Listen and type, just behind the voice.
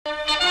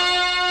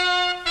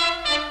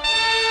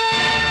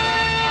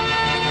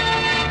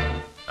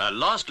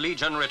lost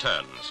legion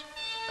returns.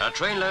 A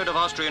trainload of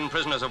Austrian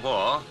prisoners of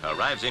war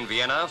arrives in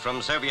Vienna from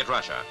Soviet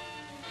Russia.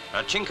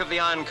 A chink of the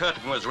Iron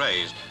Curtain was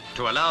raised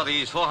to allow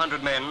these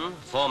 400 men,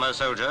 former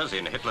soldiers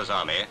in Hitler's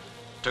army,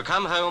 to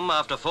come home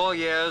after 4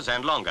 years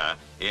and longer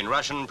in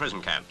Russian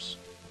prison camps.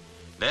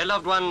 Their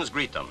loved ones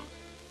greet them.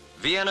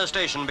 Vienna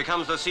station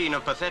becomes the scene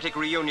of pathetic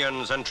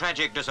reunions and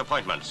tragic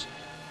disappointments,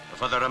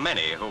 for there are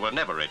many who will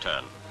never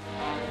return.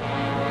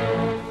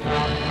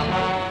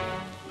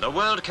 The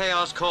world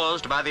chaos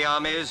caused by the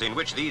armies in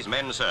which these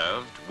men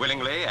served,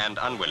 willingly and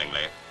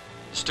unwillingly,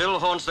 still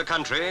haunts the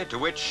country to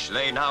which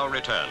they now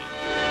return.